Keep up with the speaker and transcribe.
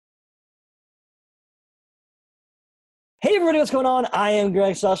Hey everybody, what's going on? I am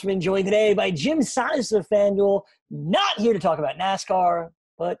Gregg Sussman, joined today by Jim Sannes of FanDuel, not here to talk about NASCAR,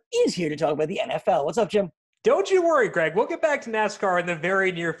 but is here to talk about the NFL. What's up, Jim? Don't you worry, Greg. We'll get back to NASCAR in the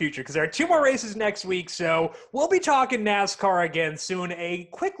very near future because there are two more races next week, so we'll be talking NASCAR again soon. A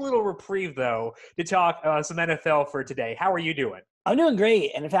quick little reprieve, though, to talk some NFL for today. How are you doing? I'm doing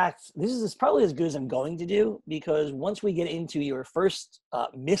great, and in fact, this is probably as good as I'm going to do because once we get into your first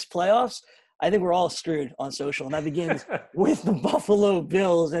missed playoffs, I think we're all screwed on social, and that begins with the Buffalo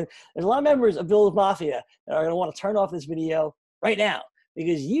Bills. And there's a lot of members of Bills Mafia that are going to want to turn off this video right now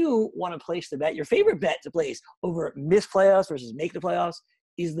because you want to place the bet. Your favorite bet to place over miss playoffs versus make the playoffs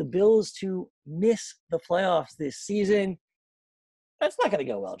is the Bills to miss the playoffs this season. That's not going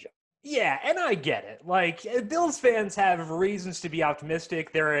to go well, Joe. Yeah, and I get it. Like, Bills fans have reasons to be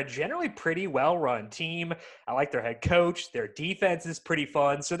optimistic. They're a generally pretty well-run team. I like their head coach. Their defense is pretty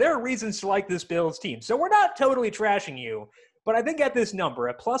fun. So there are reasons to like this Bills team. So we're not totally trashing you. But I think at this number,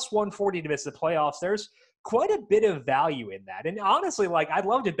 at plus 140 to miss the playoffs, there's quite a bit of value in that. And honestly, like, I'd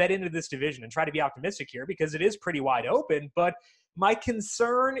love to bet into this division and try to be optimistic here because it is pretty wide open. But my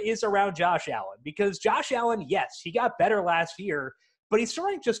concern is around Josh Allen because Josh Allen, yes, he got better last year, but he's still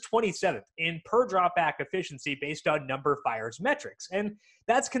ranked just 27th in per dropback efficiency based on numberFire's metrics. And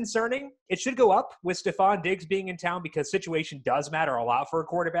that's concerning. It should go up with Stephon Diggs being in town because situation does matter a lot for a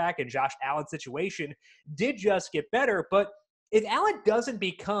quarterback, and Josh Allen's situation did just get better. But if Allen doesn't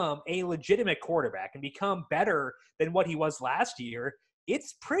become a legitimate quarterback and become better than what he was last year,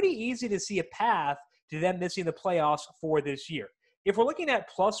 it's pretty easy to see a path to them missing the playoffs for this year. If we're looking at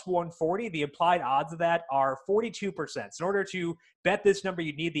plus 140, the implied odds of that are 42%. So in order to bet this number,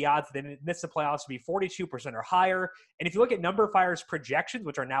 you need the odds that they miss the playoffs to be 42% or higher. And if you look at numberFire's projections,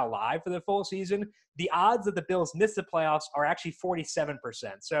 which are now live for the full season, the odds that the Bills miss the playoffs are actually 47%.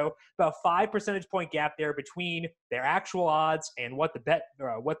 So about 5 percentage point gap there between their actual odds and what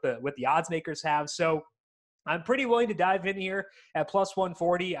the odds makers have. So I'm pretty willing to dive in here at plus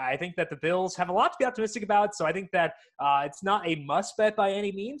 140. I think that the Bills have a lot to be optimistic about, so I think that it's not a must bet by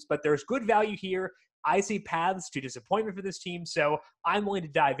any means, but there's good value here. I see paths to disappointment for this team, so I'm willing to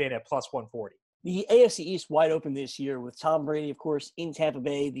dive in at plus 140. The AFC East wide open this year with Tom Brady, of course, in Tampa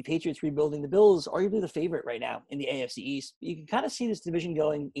Bay. The Patriots rebuilding. The Bills arguably the favorite right now in the AFC East. You can kind of see this division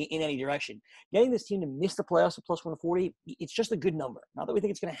going in any direction. Getting this team to miss the playoffs at plus 140, it's just a good number. Not that we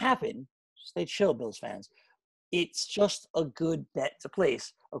think it's going to happen. Stay chill, Bills fans. It's just a good bet to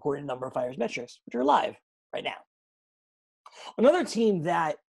place according to numberFire's metrics, which are live right now. Another team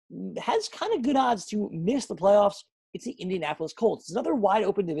that has kind of good odds to miss the playoffs, it's the Indianapolis Colts. It's another wide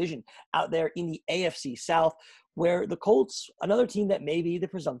open division out there in the AFC South where the Colts, another team that may be the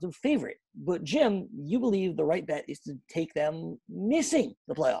presumptive favorite. But Jim, you believe the right bet is to take them missing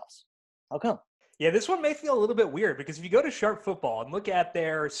the playoffs. How come? Yeah, this one may feel a little bit weird because if you go to Sharp Football and look at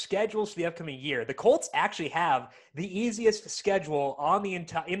their schedules for the upcoming year, the Colts actually have the easiest schedule in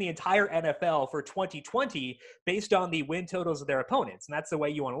the entire NFL for 2020 based on the win totals of their opponents. And that's the way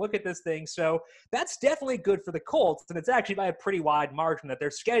you want to look at this thing. So that's definitely good for the Colts. And it's actually by a pretty wide margin that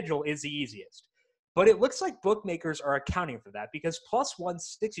their schedule is the easiest. But it looks like bookmakers are accounting for that because plus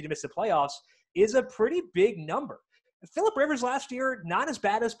 160 to miss the playoffs is a pretty big number. Phillip Rivers last year, not as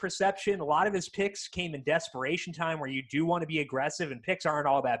bad as perception. A lot of his picks came in desperation time where you do want to be aggressive and picks aren't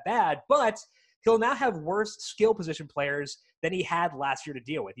all that bad, but he'll now have worse skill position players than he had last year to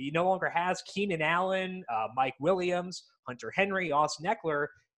deal with. He no longer has Keenan Allen, Mike Williams, Hunter Henry, Austin Eckler.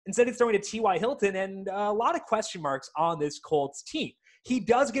 Instead, he's throwing to T.Y. Hilton and a lot of question marks on this Colts team. He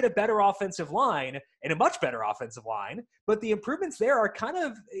does get a better offensive line and a much better offensive line, but the improvements there are kind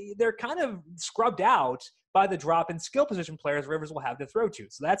of scrubbed out by the drop in skill position players Rivers will have to throw to.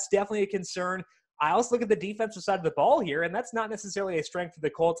 So that's definitely a concern. I also look at the defensive side of the ball here, and that's not necessarily a strength for the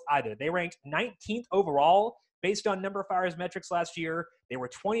Colts either. They ranked 19th overall based on numberFire's metrics last year. They were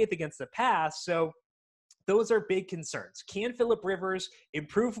 20th against the pass, so those are big concerns. Can Phillip Rivers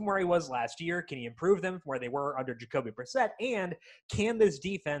improve from where he was last year? Can he improve them from where they were under Jacoby Brissett? And can this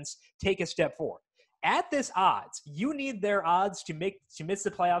defense take a step forward? At this odds, you need their odds to miss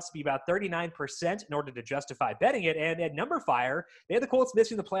the playoffs to be about 39% in order to justify betting it. And at numberFire, they had the Colts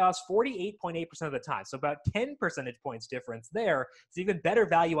missing the playoffs 48.8% of the time. So about 10 percentage points difference there. It's even better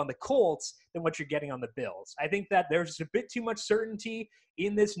value on the Colts than what you're getting on the Bills. I think that there's just a bit too much certainty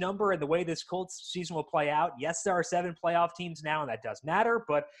in this number and the way this Colts season will play out. Yes, there are 7 playoff teams now, and that does matter.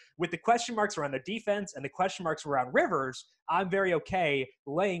 But with the question marks around the defense and the question marks around Rivers, I'm very okay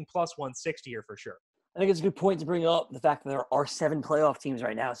laying plus 160 here for sure. I think it's a good point to bring up the fact that there are 7 playoff teams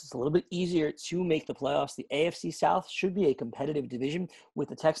right now. So it's a little bit easier to make the playoffs. The AFC South should be a competitive division with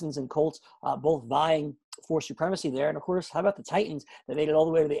the Texans and Colts both vying for supremacy there. And of course, how about the Titans that made it all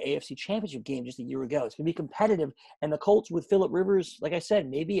the way to the AFC Championship game just a year ago? It's going to be competitive. And the Colts with Phillip Rivers, like I said,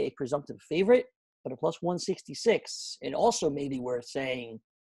 maybe a presumptive favorite, but a plus 166. And also maybe worth saying,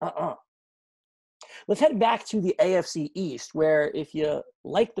 Let's head back to the AFC East, where if you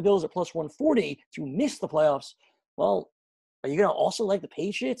like the Bills at plus 140 to miss the playoffs, well, are you going to also like the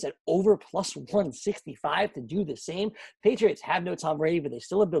Patriots at over plus 165 to do the same? Patriots have no Tom Brady, but they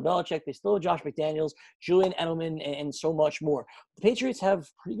still have Bill Belichick. They still have Josh McDaniels, Julian Edelman, and so much more. The Patriots have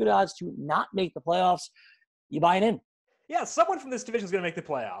pretty good odds to not make the playoffs. You buying in? Yeah, someone from this division is going to make the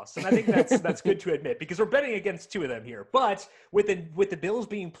playoffs, and I think that's good to admit because we're betting against 2 of them here. But with the Bills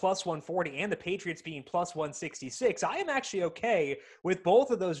being plus 140 and the Patriots being plus 166, I am actually okay with both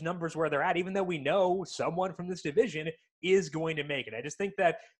of those numbers where they're at, even though we know someone from this division is going to make it. I just think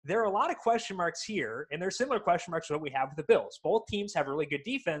that there are a lot of question marks here, and there's similar question marks to what we have with the Bills. Both teams have really good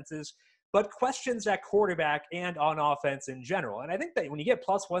defenses, but questions at quarterback and on offense in general. And I think that when you get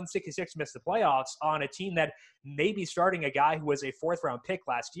plus 166 to miss the playoffs on a team that may be starting a guy who was a 4th-round pick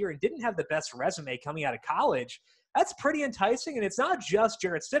last year and didn't have the best resume coming out of college, that's pretty enticing. And it's not just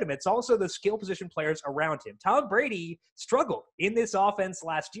Jarrett Stidham. It's also the skill position players around him. Tom Brady struggled in this offense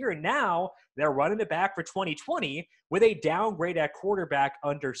last year, and now they're running it back for 2020 with a downgrade at quarterback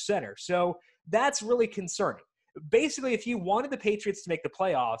under center. So that's really concerning. Basically, if you wanted the Patriots to make the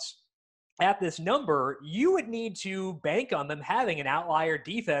playoffs, at this number, you would need to bank on them having an outlier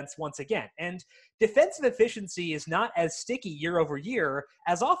defense once again. And defensive efficiency is not as sticky year over year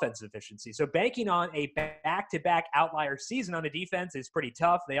as offensive efficiency. So banking on a back-to-back outlier season on a defense is pretty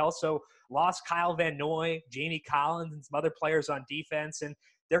tough. They also lost Kyle Van Noy, Jamie Collins, and some other players on defense. And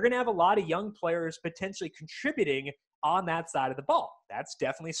they're going to have a lot of young players potentially contributing on that side of the ball. That's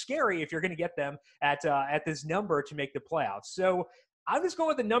definitely scary if you're going to get them at this number to make the playoffs. So I'm just going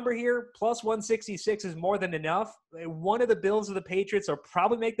with the number here. Plus 166 is more than enough. One of the Bills or the Patriots will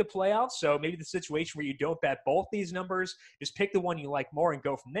probably make the playoffs, so maybe the situation where you don't bet both these numbers, just pick the one you like more and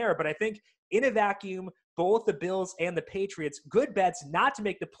go from there. But I think in a vacuum, both the Bills and the Patriots, good bets not to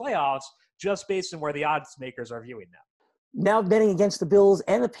make the playoffs just based on where the odds makers are viewing them. Now betting against the Bills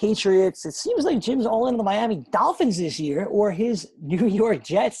and the Patriots, it seems like Jim's all in on the Miami Dolphins this year or his New York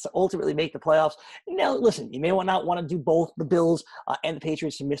Jets to ultimately make the playoffs. Now, listen, you may not want to do both the Bills and the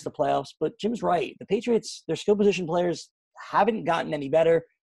Patriots to miss the playoffs, but Jim's right. The Patriots, their skill position players haven't gotten any better.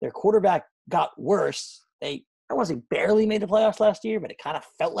 Their quarterback got worse. They, I don't want to say barely made the playoffs last year, but it kind of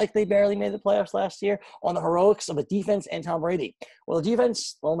felt like they barely made the playoffs last year on the heroics of a defense and Tom Brady. Well, the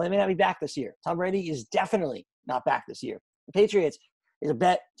defense, well, they may not be back this year. Tom Brady is definitely not back this year. The Patriots is a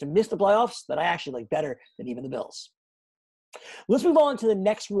bet to miss the playoffs that I actually like better than even the Bills. Let's move on to the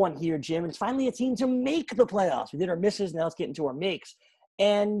next one here, Jim. It's finally a team to make the playoffs. We did our misses. Now let's get into our makes.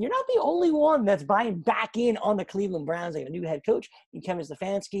 And you're not the only one that's buying back in on the Cleveland Browns. They have a new head coach in Kevin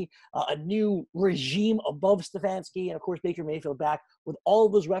Stefanski, a new regime above Stefanski, and, of course, Baker Mayfield back with all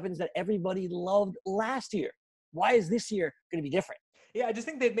of those weapons that everybody loved last year. Why is this year going to be different? Yeah, I just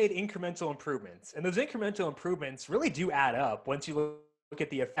think they've made incremental improvements. And those incremental improvements really do add up once you look at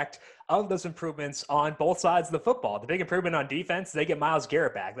the effect of those improvements on both sides of the football. The big improvement on defense, they get Myles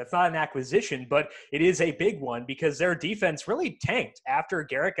Garrett back. That's not an acquisition, but it is a big one because their defense really tanked after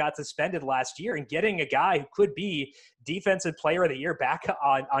Garrett got suspended last year, and getting a guy who could be defensive player of the year back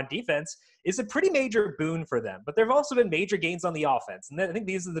on defense is a pretty major boon for them. But there have also been major gains on the offense. And I think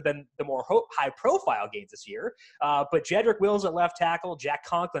these have been the more high-profile gains this year. But Jedrick Wills at left tackle, Jack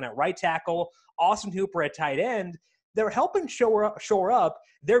Conklin at right tackle, Austin Hooper at tight end, they're helping shore up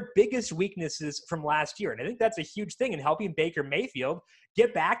their biggest weaknesses from last year. And I think that's a huge thing in helping Baker Mayfield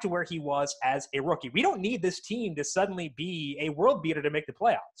get back to where he was as a rookie. We don't need this team to suddenly be a world beater to make the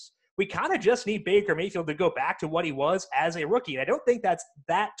playoffs. We kind of just need Baker Mayfield to go back to what he was as a rookie. And I don't think that's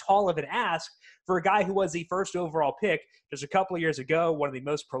that tall of an ask for a guy who was the first overall pick just a couple of years ago, one of the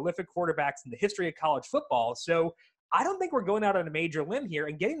most prolific quarterbacks in the history of college football. So I don't think we're going out on a major limb here,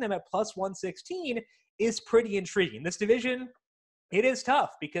 and getting them at plus 116 is pretty intriguing. This division, it is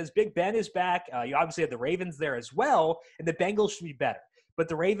tough because Big Ben is back. You obviously have the Ravens there as well, and the Bengals should be better. But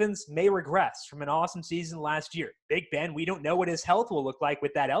the Ravens may regress from an awesome season last year. Big Ben, we don't know what his health will look like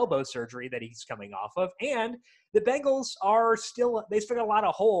with that elbow surgery that he's coming off of. And the Bengals are still, they still got a lot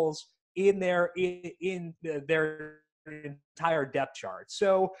of holes in their entire depth chart.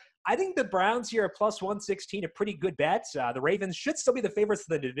 So I think the Browns here are plus 116, a pretty good bet. The Ravens should still be the favorites of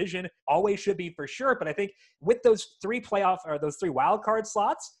the division, always should be for sure. But I think with those three wild card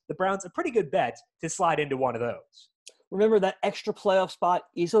slots, the Browns a pretty good bet to slide into one of those. Remember that extra playoff spot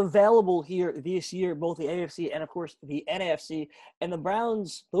is available here this year, both the AFC and, of course, the NFC. And the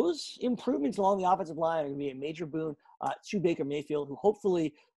Browns, those improvements along the offensive line are going to be a major boon to Baker Mayfield, who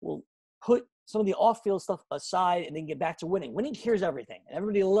hopefully will put some of the off-field stuff aside and then get back to winning. Winning cures everything. And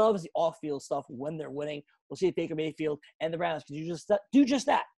everybody loves the off-field stuff when they're winning. We'll see if Baker Mayfield and the Browns can do just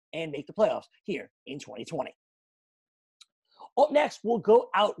that and make the playoffs here in 2020. Up next, we'll go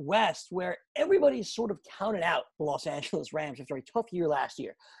out west, where everybody's sort of counted out the Los Angeles Rams after a tough year last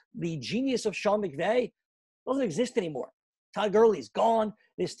year. The genius of Sean McVay doesn't exist anymore. Todd Gurley's gone.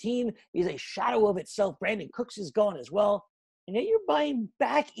 This team is a shadow of itself. Brandon Cooks is gone as well. And yet you're buying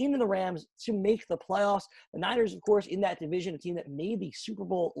back into the Rams to make the playoffs. The Niners, of course, in that division, a team that made the Super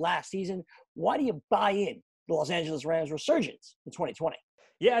Bowl last season. Why do you buy in the Los Angeles Rams resurgence in 2020?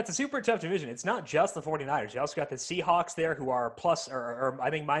 Yeah, it's a super tough division. It's not just the 49ers. You also got the Seahawks there, who are I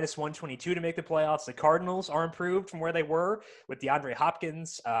think minus 122 to make the playoffs. The Cardinals are improved from where they were with DeAndre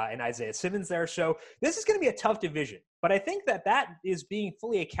Hopkins and Isaiah Simmons there. So this is going to be a tough division. But I think that is being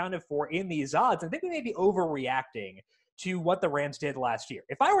fully accounted for in these odds. I think we may be overreacting to what the Rams did last year.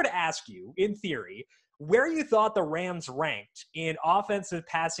 If I were to ask you, in theory, where you thought the Rams ranked in offensive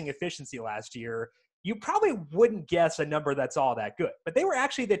passing efficiency last year, you probably wouldn't guess a number that's all that good. But they were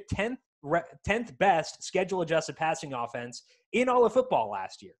actually the 10th best schedule-adjusted passing offense in all of football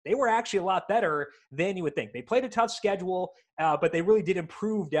last year. They were actually a lot better than you would think. They played a tough schedule, but they really did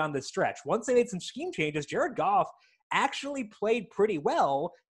improve down the stretch. Once they made some scheme changes, Jared Goff actually played pretty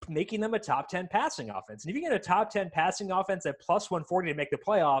well, making them a top 10 passing offense. And if you get a top 10 passing offense at plus 140 to make the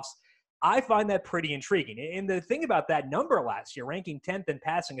playoffs, I find that pretty intriguing. And the thing about that number last year, ranking 10th in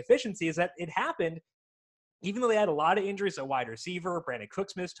passing efficiency, is that it happened even though they had a lot of injuries at wide receiver. Brandon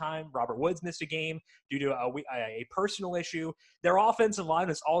Cooks missed time. Robert Woods missed a game due to a personal issue. Their offensive line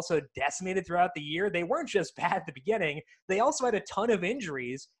was also decimated throughout the year. They weren't just bad at the beginning. They also had a ton of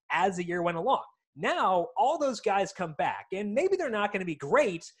injuries as the year went along. Now, all those guys come back, and maybe they're not going to be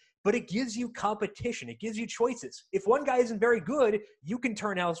great, but it gives you competition. It gives you choices. If one guy isn't very good, you can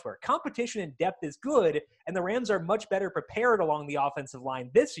turn elsewhere. Competition and depth is good, and the Rams are much better prepared along the offensive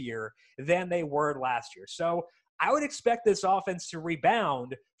line this year than they were last year. So I would expect this offense to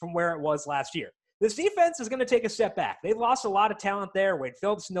rebound from where it was last year. This defense is going to take a step back. They've lost a lot of talent there. Wade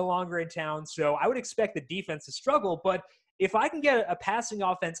Phillips no longer in town, so I would expect the defense to struggle, but if I can get a passing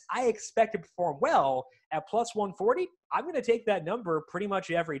offense I expect to perform well at plus 140, I'm going to take that number pretty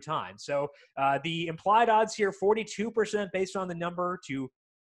much every time. So the implied odds here, 42% based on the number to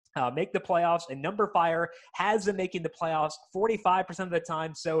make the playoffs, and numberFire has them making the playoffs 45% of the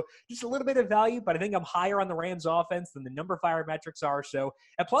time. So just a little bit of value, but I think I'm higher on the Rams offense than the numberFire metrics are. So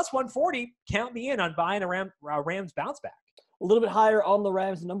at plus 140, count me in on buying a Rams bounce back. A little bit higher on the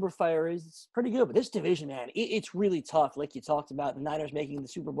Rams. The numberFire is pretty good. But this division, man, it's really tough. Like you talked about, the Niners making the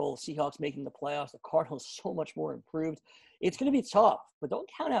Super Bowl, the Seahawks making the playoffs, the Cardinals so much more improved. It's going to be tough. But don't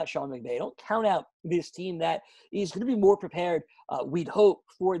count out Sean McVay. Don't count out this team that is going to be more prepared, we'd hope,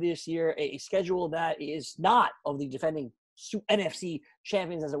 for this year. A schedule that is not of the defending NFC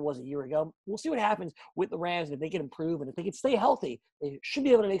champions as it was a year ago. We'll see what happens with the Rams. And if they can improve and if they can stay healthy, they should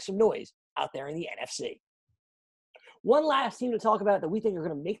be able to make some noise out there in the NFC. One last team to talk about that we think are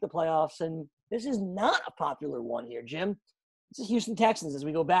going to make the playoffs, and this is not a popular one here, Jim. This is Houston Texans as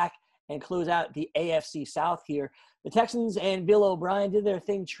we go back and close out the AFC South here. The Texans and Bill O'Brien did their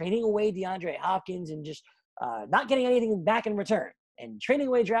thing, trading away DeAndre Hopkins and just not getting anything back in return, and trading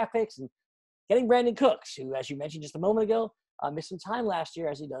away draft picks and getting Brandon Cooks, who, as you mentioned just a moment ago, missed some time last year,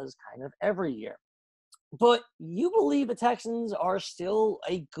 as he does kind of every year. But you believe the Texans are still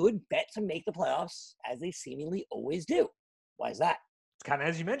a good bet to make the playoffs, as they seemingly always do. Why is that? It's kind of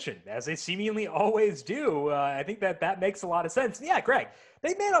as you mentioned, as they seemingly always do. I think that makes a lot of sense. Yeah, Greg,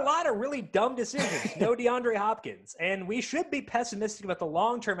 they made a lot of really dumb decisions. No DeAndre Hopkins. And we should be pessimistic about the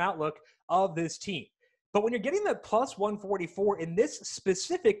long-term outlook of this team. But when you're getting the plus 144 in this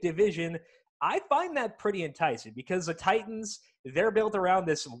specific division, I find that pretty enticing because the Titans, they're built around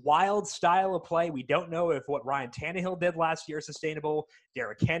this wild style of play. We don't know if what Ryan Tannehill did last year is sustainable.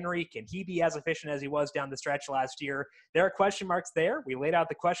 Derrick Henry, can he be as efficient as he was down the stretch last year? There are question marks there. We laid out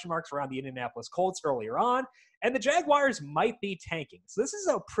the question marks around the Indianapolis Colts earlier on, and the Jaguars might be tanking. So this is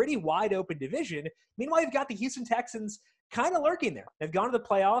a pretty wide open division. Meanwhile, you've got the Houston Texans kind of lurking there. They've gone to the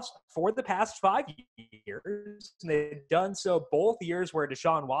playoffs for the past 5 years, and they've done so both years where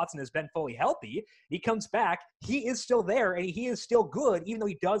Deshaun Watson has been fully healthy. He comes back, he is still there, and he is still good, even though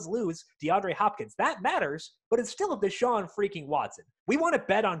he does lose DeAndre Hopkins. That matters, but it's still Deshaun freaking Watson. We want to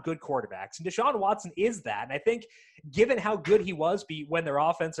bet on good quarterbacks, and Deshaun Watson is that. And I think given how good he was when their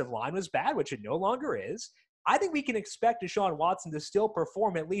offensive line was bad, which it no longer is, I think we can expect Deshaun Watson to still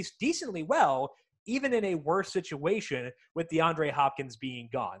perform at least decently well, even in a worse situation with DeAndre Hopkins being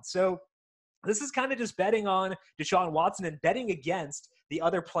gone. So this is kind of just betting on Deshaun Watson and betting against the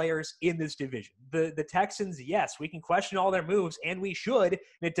other players in this division. The Texans, yes, we can question all their moves, and we should, and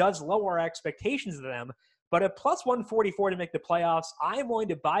it does lower our expectations of them. But at plus 144 to make the playoffs, I am going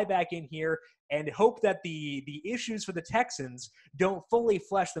to buy back in here and hope that the issues for the Texans don't fully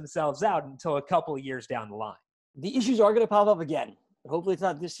flesh themselves out until a couple of years down the line. The issues are going to pop up again. Hopefully it's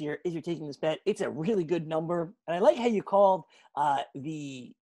not this year. If you're taking this bet, it's a really good number. And I like how you called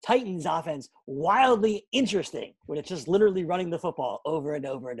the Titans offense wildly interesting when it's just literally running the football over and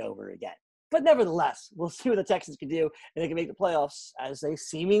over and over again. But nevertheless, we'll see what the Texans can do, and they can make the playoffs, as they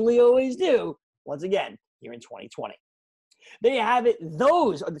seemingly always do, once again, here in 2020. There you have it.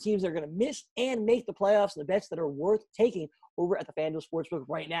 Those are the teams that are going to miss and make the playoffs, and the bets that are worth taking over at the FanDuel Sportsbook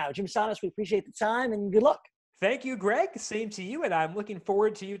right now. Jim Sannes, we appreciate the time, and good luck. Thank you, Greg. Same to you, and I'm looking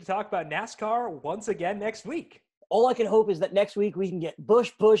forward to you to talk about NASCAR once again next week. All I can hope is that next week we can get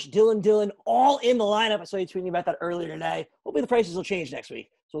Busch, Dillon all in the lineup. I saw you tweeting about that earlier today. Hopefully the prices will change next week,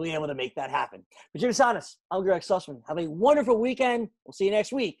 so we'll be able to make that happen. For Jim Sannes, I'm Gregg Sussman. Have a wonderful weekend. We'll see you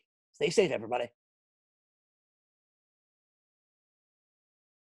next week. Stay safe, everybody.